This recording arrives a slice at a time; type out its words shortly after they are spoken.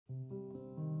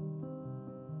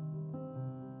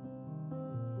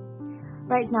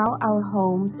Right now, our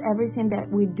homes, everything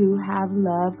that we do have,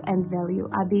 love and value,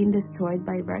 are being destroyed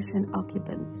by Russian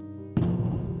occupants.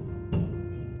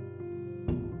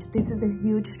 This is a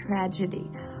huge tragedy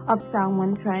of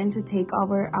someone trying to take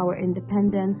over our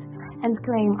independence and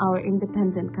claim our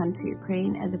independent country,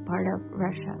 Ukraine, as a part of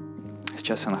Russia.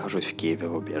 Сейчас я нахожусь в Киеве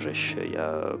в убежище.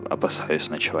 Я опасаюсь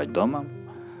ночевать дома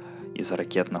из-за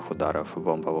ракетных ударов и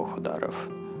бомбовых ударов.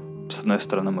 С одной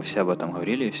стороны, мы все об этом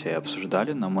говорили и все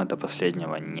обсуждали, но мы до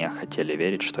последнего не хотели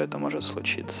верить, что это может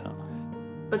случиться.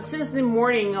 But since the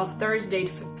morning of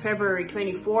Thursday, February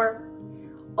 24,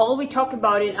 all we talk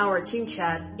about in our team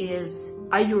chat is,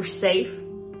 are you safe?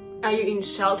 Are you in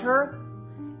shelter?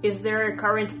 Is there a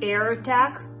current air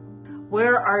attack?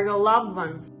 Where are your loved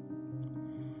ones?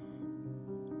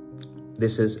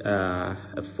 This is a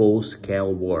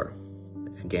full-scale war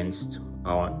against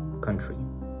our country.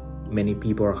 Many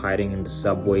people are hiding in the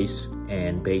subways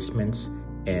and basements,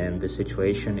 and the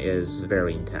situation is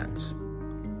very intense.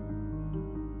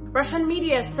 Russian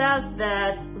media says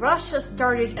that Russia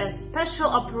started a special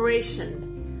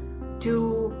operation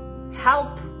to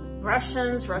help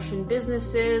Russians, Russian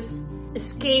businesses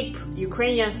escape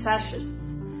Ukrainian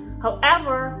fascists.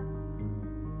 However,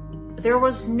 there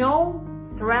was no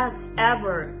threats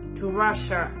ever to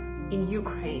Russia in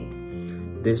Ukraine.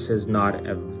 This is not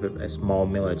a small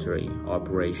military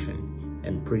operation,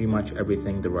 and pretty much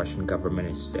everything the Russian government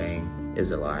is saying is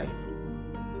a lie.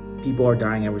 People are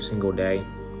dying every single day.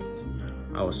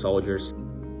 Our soldiers,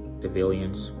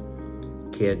 civilians,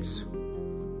 kids.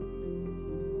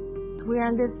 We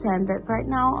understand that right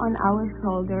now on our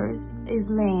shoulders is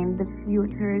laying the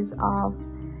futures of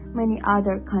many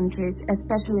other countries,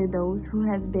 especially those who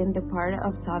has been the part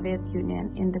of Soviet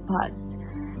Union in the past.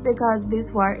 Because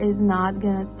this war is not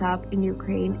gonna stop in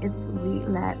Ukraine if we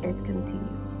let it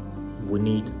continue. We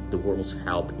need the world's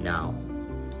help now.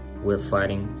 We're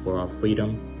fighting for our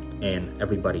freedom, and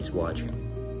everybody's watching.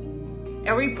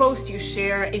 Every post you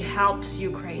share, it helps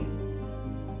Ukraine.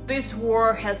 This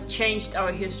war has changed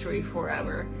our history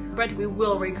forever, but we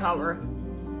will recover.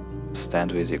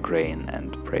 Stand with Ukraine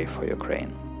and pray for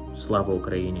Ukraine. Slava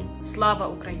Ukraini! Slava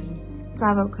Ukraini!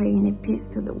 Slava Ukraini, peace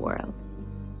to the world.